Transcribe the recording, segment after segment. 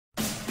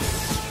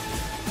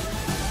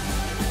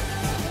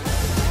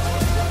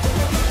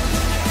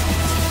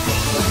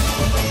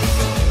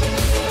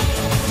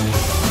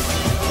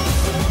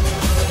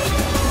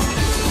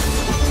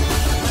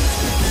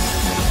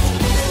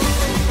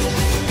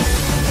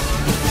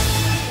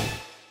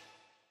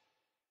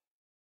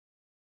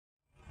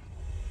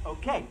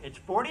Okay, it's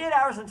 48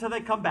 hours until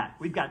they come back.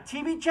 We've got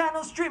TV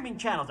channels, streaming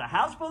channels, a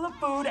house full of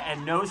food,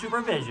 and no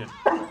supervision.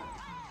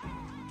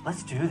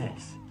 Let's do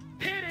this.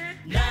 Hit it!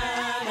 Na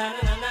na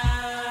na na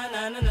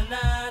na na na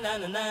na na na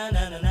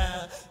na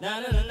na na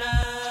na na.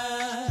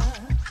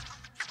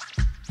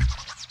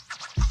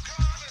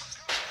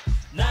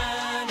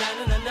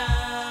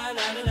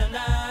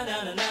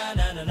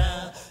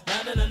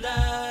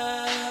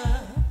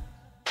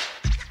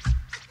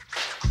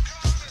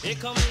 Here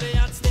come the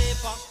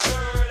Hotstepper.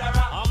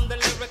 I'm the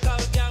lyrical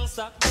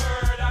gangster.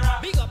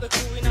 Big up the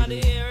crew in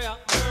the area.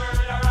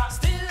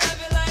 Still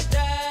love it like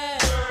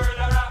that.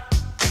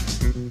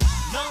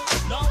 No,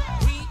 no,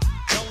 we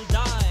don't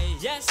die.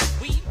 Yes,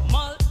 we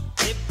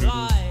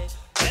multiply.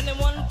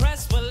 Anyone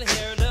press will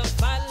hear the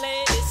fat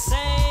lady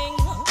sing.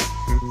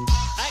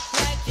 Act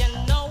like you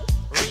know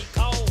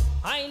Rico.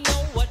 I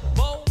know what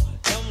Bo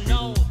don't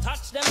know.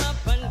 Touch them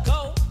up and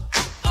go.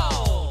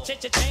 Oh,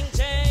 cha-cha-ching,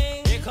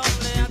 ching. Here come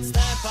the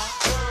Hotstepper.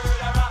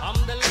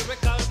 I'm the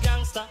lyrical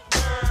gangster.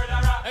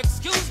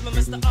 Excuse me,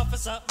 Mr.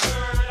 Officer.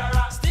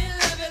 Still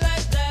love it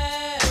like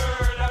that.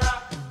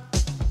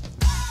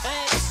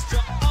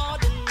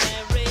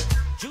 Extraordinary.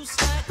 Juice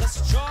like a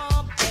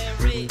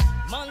strawberry.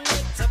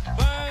 Money to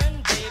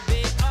burn,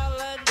 baby,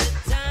 all of the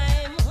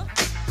time.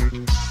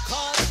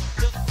 Cut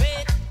the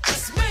fit,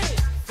 it's me.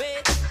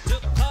 Fit to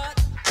cut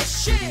the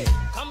shit.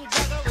 Come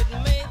juggle with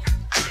me.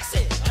 Fix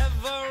it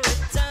every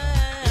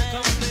time. Here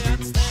come the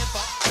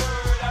Hotstepper.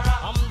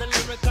 I'm the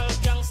lyrical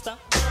gangster.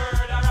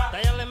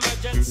 Dial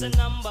emergency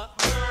number.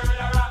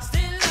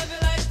 Still love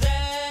it like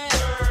that.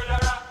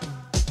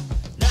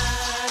 Na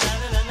na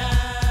na na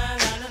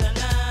na na na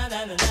na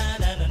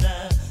na na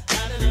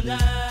na na na.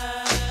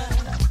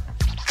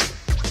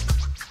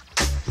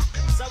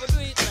 So we do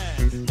it,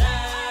 man. Na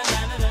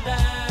na na na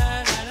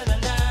na na na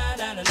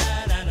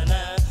na na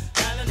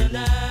na na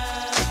na.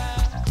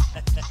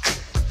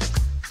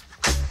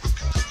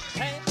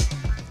 Hey,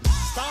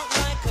 start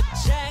like a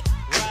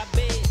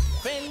jackrabbit,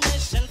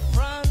 finish in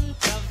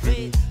front of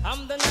it.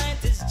 I'm the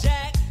 90s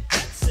Jack,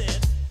 that's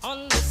it,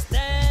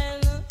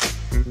 understand?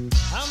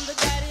 I'm the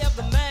daddy of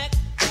the Mac,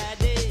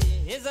 daddy.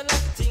 Is a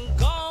Latin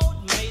gold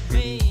made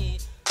me.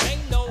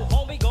 Ain't no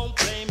homie gon'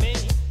 play me.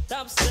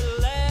 Top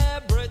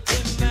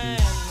celebrity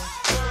man.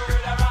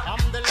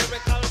 I'm the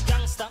lyrical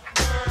gangster.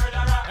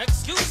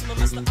 Excuse me,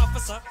 Mr.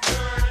 Officer.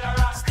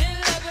 Still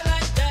love it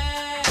like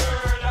that.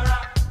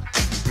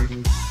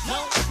 No,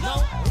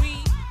 no,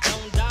 we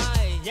don't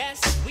die. Yes,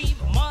 we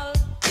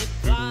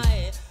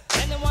multiply.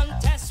 Anyone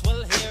test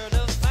will hear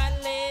the fat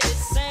lady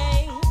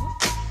sing.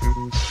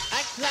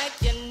 Act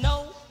like you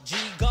know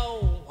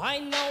G-Go. I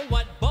know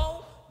what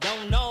Bo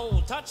don't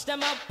know. Touch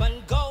them up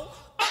and go.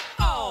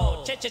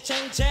 Oh,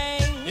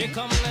 cha-cha-ching-ching. Here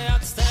come the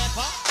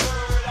Hotstepper.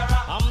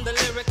 I'm the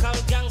lyrical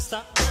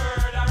gangster.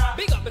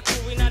 Big up the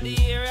crew in the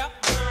area.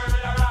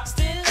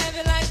 Still love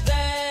it like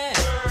that.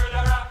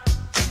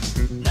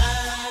 Na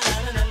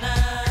na na na na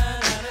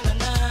na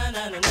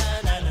na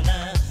na na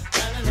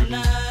na na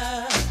na.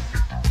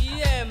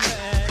 Yeah,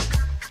 man.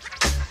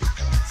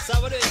 So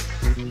we do it.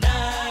 Na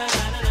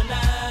na na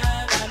na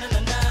na na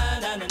na na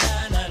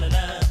na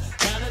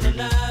na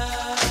na.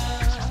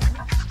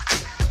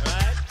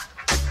 Right.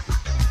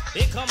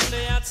 Here come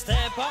the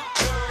Hotstepper.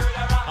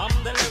 I'm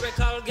the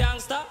lyrical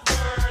gangster.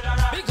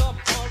 Big up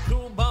all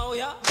crew bow,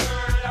 yeah.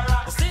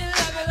 Still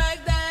love it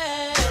like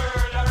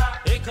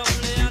that. Here come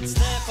the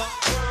Hotstepper.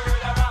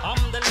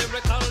 I'm the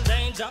lyrical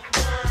danger.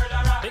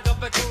 Big up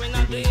the crew in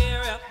the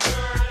area.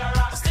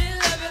 Still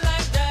love it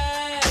like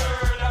that.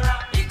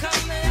 Here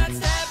come the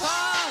Hotstepper.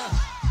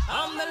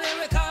 I'm the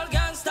lyrical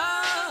gangster.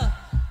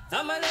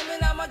 I'm a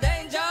living, I'm a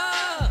danger.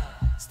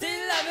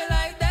 Still love it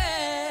like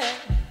that.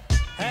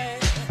 Hey.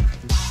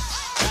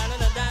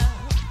 Da-da-da-da.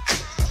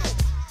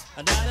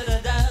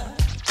 Da-da-da-da.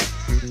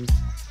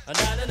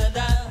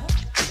 Da-da-da-da.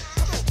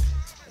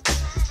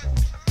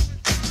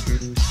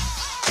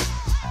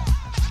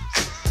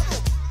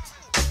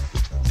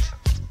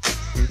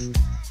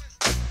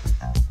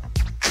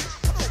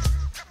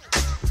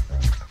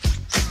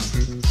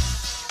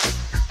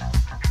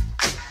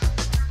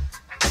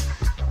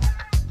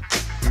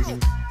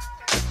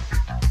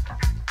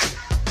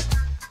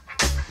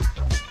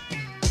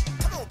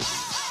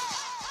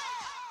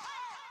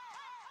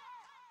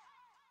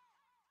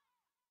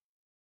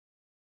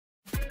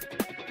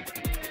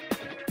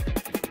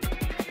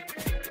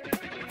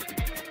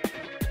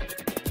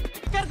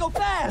 Gotta go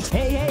fast!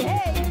 Hey, hey,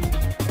 hey!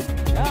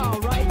 All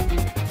right.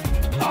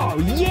 Oh,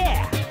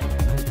 yeah!